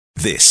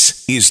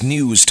This is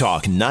News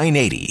Talk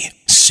 980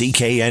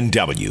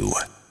 CKNW.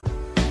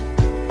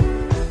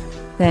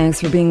 Thanks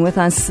for being with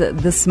us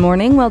this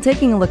morning. Well,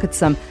 taking a look at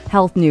some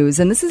health news,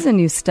 and this is a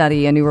new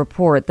study, a new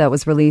report that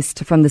was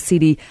released from the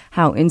CD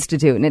Howe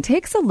Institute, and it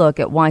takes a look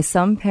at why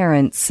some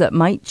parents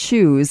might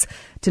choose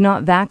to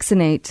not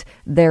vaccinate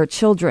their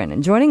children.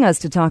 And joining us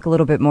to talk a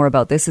little bit more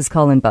about this is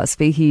Colin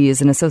Busby. He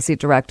is an Associate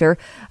Director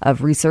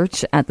of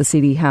Research at the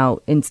CD Howe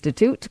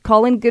Institute.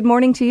 Colin, good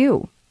morning to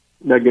you.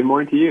 Good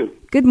morning to you.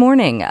 Good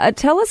morning.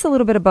 Tell us a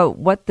little bit about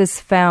what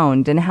this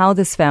found and how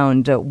this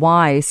found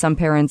why some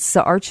parents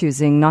are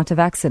choosing not to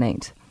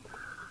vaccinate.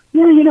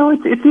 Yeah,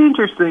 it's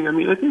interesting. I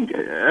mean, I think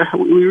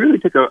we really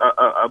took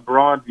a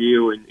broad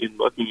view in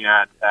looking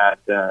at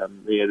the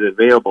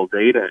available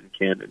data in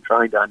Canada and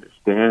trying to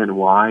understand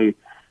why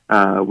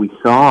we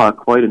saw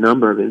quite a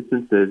number of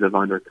instances of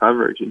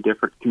undercoverage in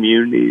different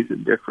communities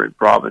and different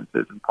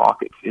provinces and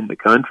pockets in the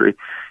country.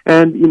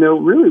 And,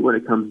 really when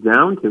it comes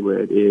down to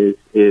it is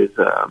there's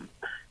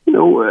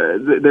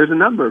a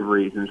number of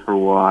reasons for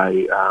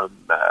why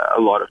a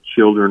lot of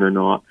children are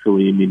not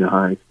fully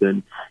immunized.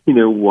 And,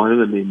 one of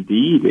them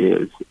indeed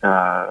is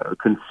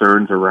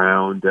concerns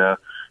around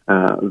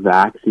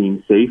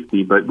vaccine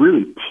safety, but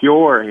really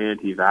pure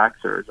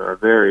anti-vaxxers are a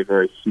very,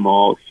 very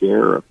small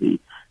share of the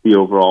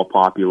overall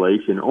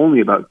population. Only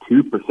about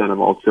 2% of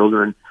all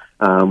children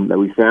that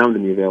we found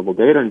in the available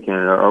data in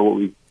Canada are what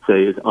we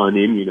say is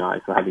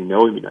unimmunized, so having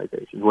no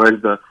immunization.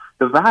 Whereas the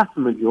vast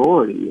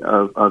majority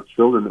of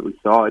children that we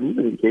saw, and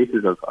even in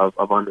cases of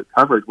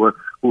undercoverage, were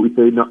what we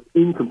say not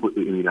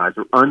incompletely immunized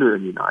or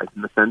under-immunized,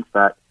 in the sense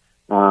that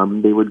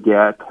they would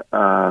get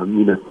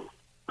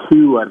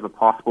 2 out of a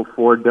possible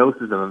 4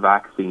 doses of a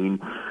vaccine,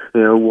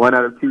 1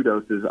 out of 2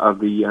 doses of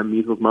the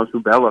measles, mumps,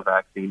 rubella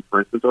vaccine,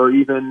 for instance, or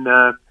even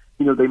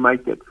they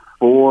might get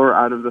 4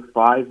 out of the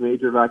 5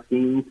 major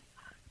vaccines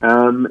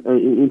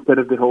instead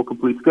of the whole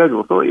complete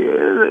schedule. So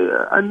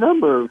a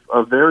number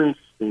of very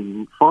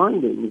interesting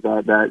findings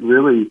that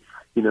really,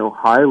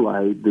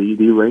 highlight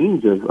the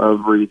range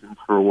of reasons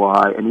for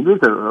why, and it is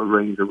a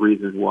range of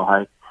reasons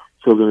why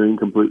children are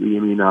incompletely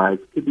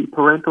immunized. It could be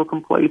parental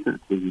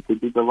complacency. It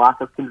could be the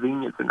lack of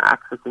convenience in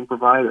accessing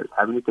providers,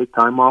 having to take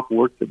time off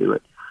work to do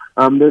it.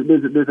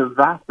 There's a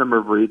vast number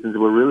of reasons.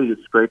 We're really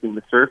just scraping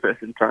the surface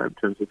in terms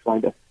of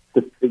trying to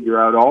figure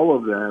out all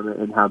of them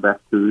and how best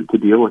to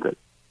deal with it.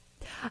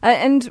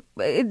 And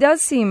it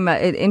does seem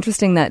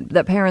interesting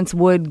that parents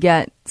would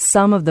get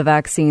some of the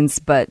vaccines,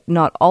 but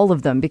not all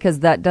of them,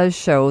 because that does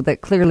show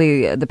that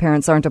clearly the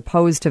parents aren't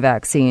opposed to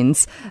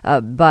vaccines,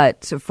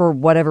 but for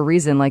whatever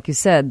reason, like you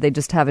said, they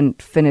just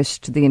haven't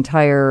finished the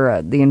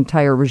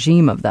entire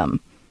regime of them.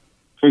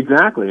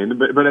 Exactly,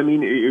 but I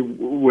mean,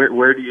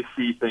 where do you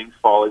see things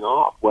falling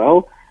off?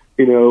 Well,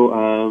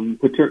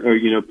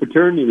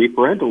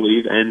 parental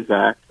leave ends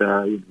at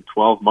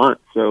 12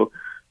 months. So,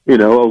 a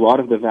lot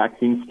of the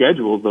vaccine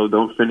schedules, though,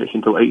 don't finish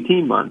until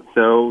 18 months.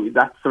 So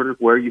that's sort of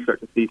where you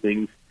start to see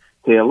things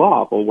tail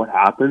off. Well, what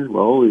happens?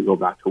 Well, you go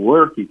back to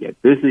work, you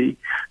get busy,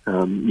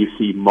 you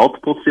see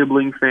multiple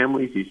sibling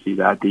families. You see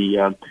that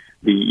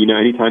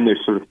anytime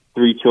there's sort of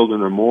 3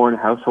 children or more in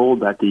a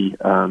household, that the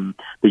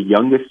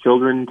youngest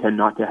children tend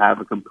not to have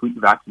a complete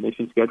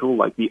vaccination schedule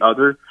like the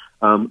other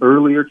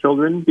earlier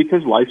children,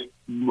 because life's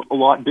a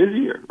lot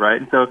busier,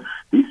 right? And so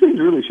these things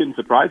really shouldn't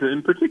surprise us,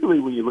 and particularly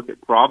when you look at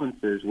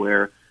provinces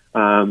where,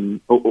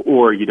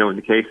 or in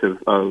the case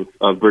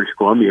of British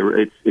Columbia,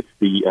 it's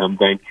the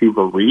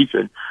Vancouver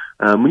region.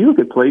 When you look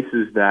at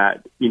places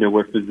that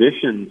where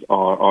physicians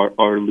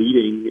are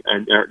leading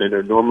and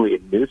are normally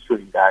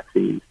administering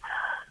vaccines,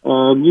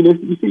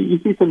 you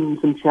see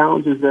some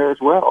challenges there as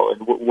well.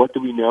 And what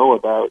do we know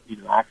about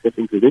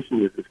accessing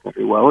physicians in this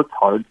country? Well, it's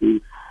hard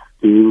to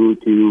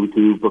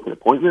book an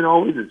appointment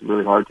always. It's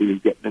really hard to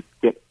get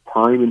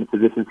time in the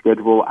physician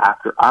schedule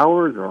after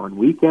hours or on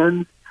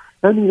weekends.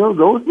 And those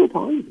are the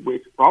times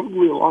which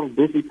probably a lot of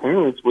busy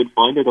parents would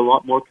find it a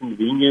lot more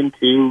convenient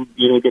to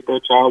get their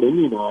child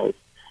immunized.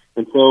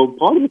 And so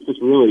part of it's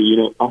just really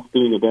us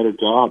doing a better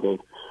job of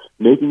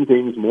making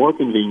things more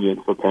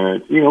convenient for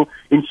parents,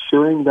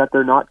 ensuring that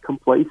they're not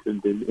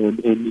complacent and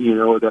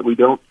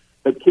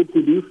that kids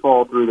who do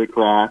fall through the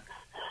cracks,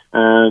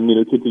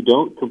 kids who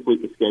don't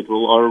complete the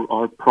schedule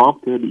are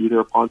prompted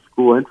either upon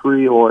school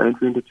entry or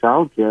entry into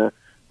childcare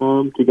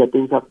to get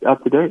things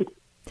up to date.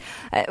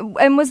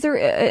 And was there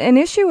an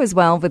issue as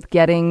well with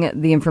getting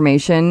the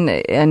information?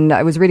 And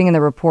I was reading in the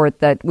report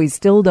that we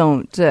still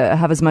don't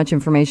have as much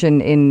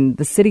information in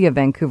the city of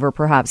Vancouver,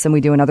 perhaps, than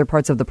we do in other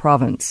parts of the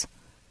province.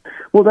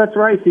 Well, that's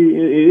right.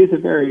 It is a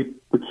very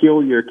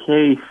peculiar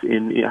case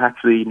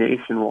actually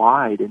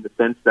nationwide, in the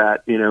sense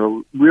that,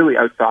 really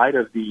outside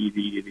of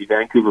the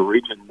Vancouver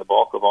region, the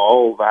bulk of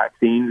all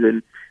vaccines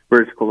in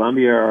British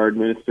Columbia are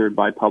administered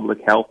by public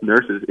health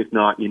nurses, if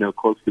not,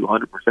 close to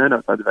 100%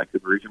 outside the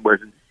Vancouver region, whereas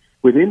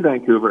within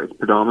Vancouver, it's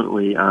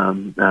predominantly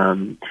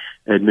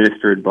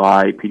administered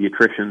by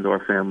pediatricians or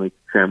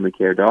family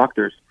care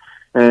doctors.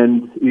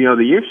 And,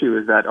 the issue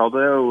is that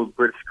although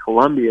British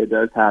Columbia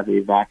does have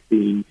a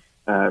vaccine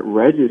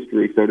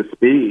registry, so to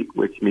speak,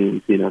 which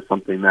means,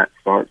 something that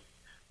starts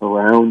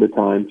around the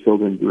time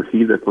children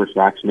receive their first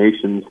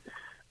vaccinations.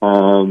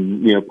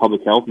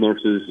 Public health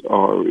nurses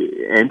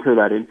enter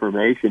that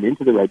information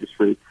into the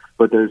registry,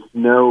 but there's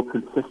no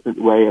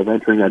consistent way of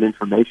entering that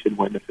information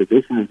when the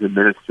physician is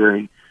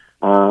administering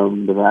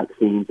the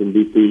vaccines in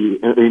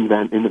BC,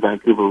 in the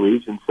Vancouver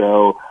region.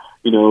 So,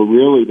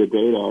 really the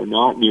data are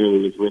not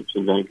nearly as rich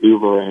in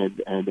Vancouver,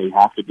 and they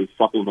have to be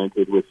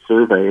supplemented with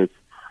surveys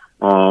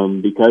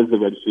because the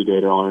registry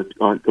data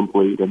aren't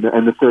complete, and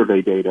the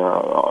survey data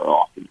are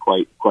often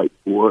quite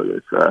poor.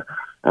 There's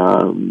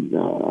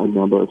a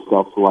number of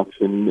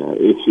self-selection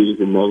issues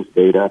in those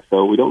data,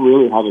 so we don't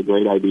really have a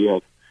great idea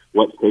of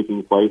what's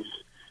taking place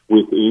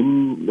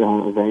within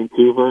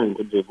Vancouver in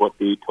terms of what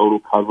the total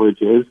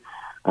coverage is.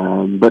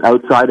 But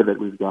outside of it,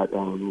 we've got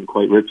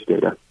quite rich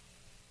data.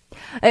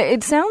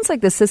 It sounds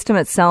like the system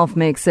itself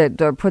makes it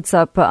or puts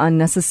up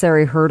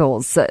unnecessary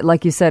hurdles.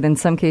 Like you said, in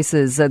some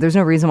cases, there's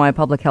no reason why a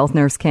public health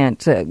nurse can't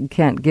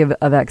give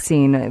a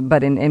vaccine.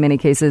 But in many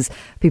cases,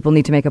 people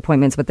need to make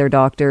appointments with their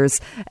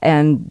doctors.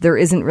 And there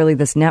isn't really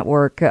this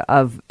network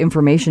of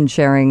information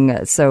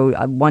sharing. So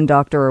one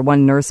doctor or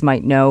one nurse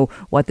might know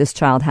what this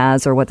child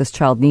has or what this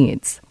child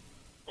needs.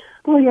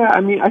 Well, yeah,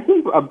 I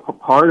think a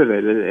part of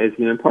it is,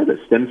 part of it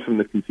stems from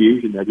the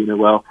confusion that,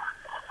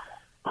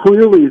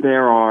 clearly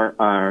there are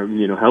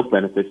health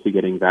benefits to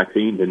getting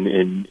vaccines,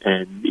 and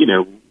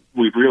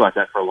we've realized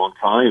that for a long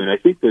time. And I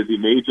think that the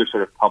major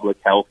sort of public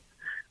health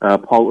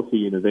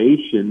policy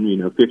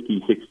innovation,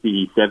 50,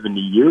 60, 70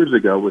 years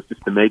ago was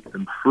just to make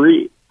them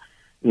free.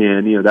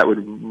 And, that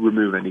would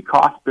remove any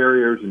cost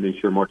barriers and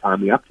ensure more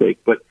timely uptake.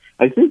 But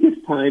I think as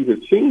times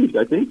have changed,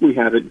 I think we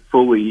haven't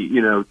fully,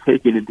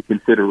 taken into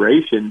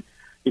consideration,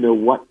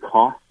 what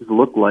costs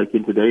look like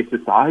in today's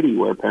society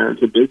where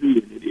parents are busy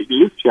and it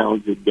is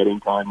challenging getting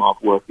time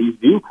off work. These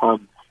do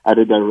come at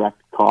a direct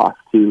cost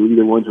to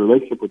either one's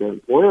relationship with their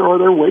employer or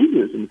their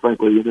wages, and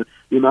frankly,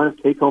 the amount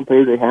of take-home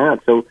pay they have.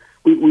 So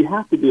we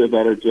have to do a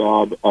better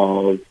job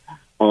of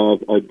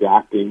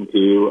adapting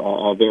to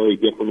a very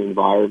different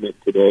environment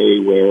today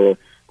where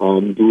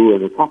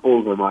dual or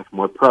couples are much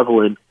more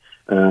prevalent.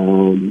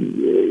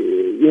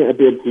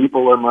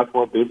 People are much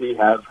more busy,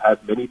 have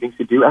many things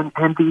to do, and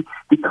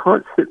the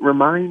constant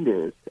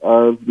reminders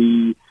of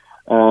the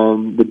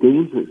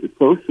dangers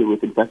associated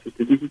with infectious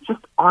diseases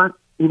just aren't,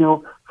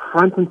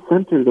 front and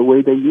center the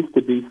way they used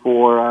to be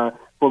for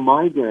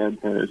my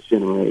grandparents'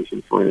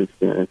 generation, for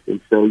instance.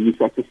 And so you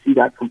start to see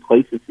that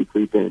complacency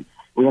creep in.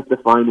 We have to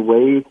find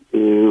ways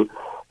to,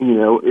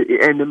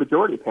 and the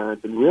majority of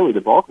parents, and really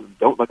the bulk of them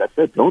don't, like I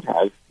said, don't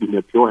have,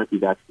 pure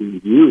anti-vaccine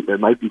views. There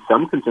might be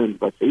some concerns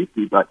about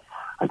safety, but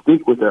I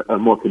think with a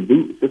more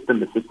convenient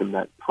system, a system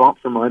that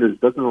prompts reminders,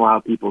 doesn't allow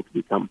people to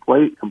become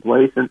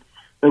complacent,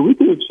 that we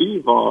can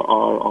achieve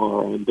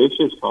our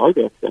ambitious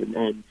targets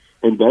and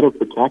better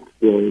protect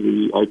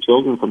our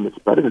children from the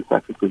spread of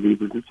infectious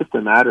diseases. It's just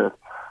a matter of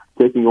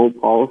taking old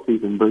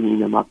policies and bringing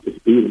them up to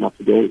speed and up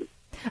to date.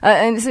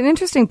 And it's an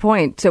interesting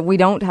point. We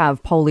don't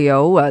have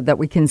polio that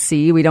we can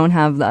see. We don't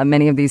have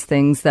many of these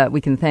things that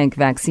we can thank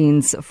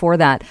vaccines for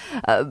that.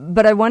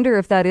 But I wonder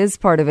if that is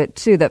part of it,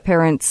 too, that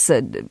parents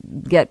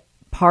get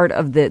part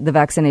of the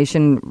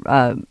vaccination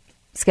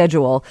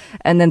schedule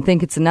and then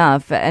think it's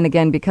enough. And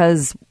again,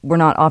 because we're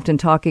not often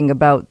talking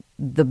about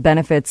the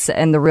benefits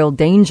and the real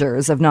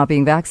dangers of not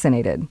being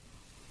vaccinated.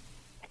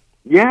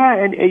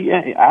 Yeah,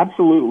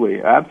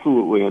 absolutely. I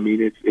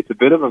mean, it's a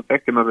bit of a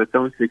victim of its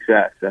own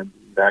success, and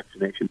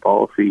vaccination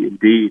policy,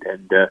 indeed.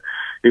 And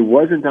it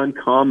wasn't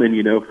uncommon,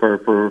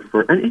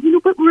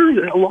 but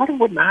really a lot of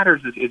what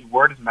matters is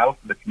word of mouth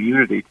in the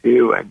community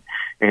too, and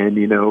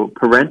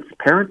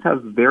parents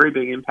have very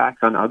big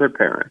impacts on other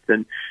parents,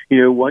 and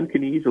one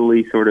can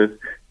easily sort of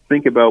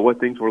think about what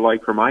things were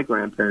like for my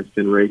grandparents'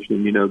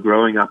 generation,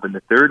 growing up in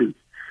the 30s.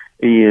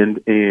 And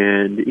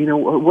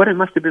what it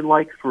must have been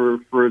like for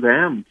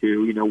them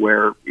to,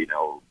 where,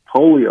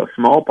 polio,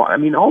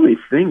 smallpox, all these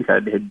things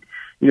had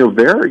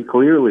very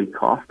clearly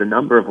cost a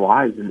number of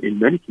lives in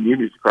many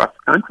communities across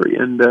the country.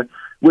 And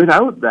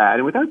without that,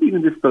 and without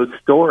even just those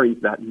stories,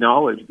 that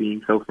knowledge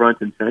being so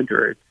front and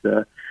center, it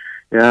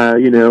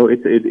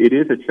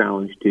is a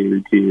challenge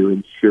to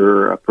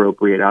ensure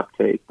appropriate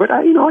uptake. But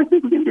I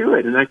think we can do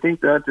it, and I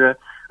think that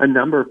a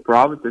number of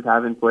provinces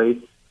have in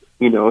place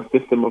a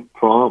system of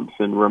prompts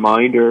and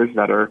reminders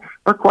that are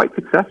quite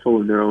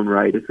successful in their own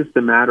right. It's just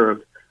a matter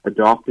of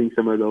adopting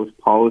some of those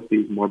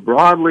policies more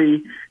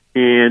broadly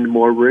and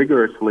more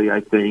rigorously, I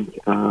think,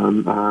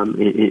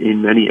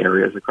 in many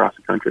areas across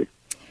the country.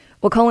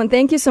 Well, Colin,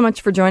 thank you so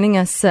much for joining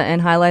us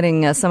and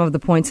highlighting some of the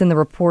points in the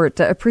report.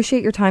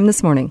 Appreciate your time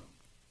this morning.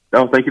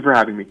 Oh, thank you for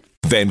having me.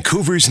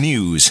 Vancouver's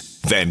News,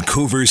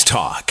 Vancouver's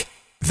Talk.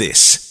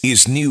 This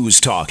is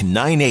News Talk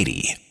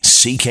 980,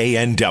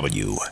 CKNW.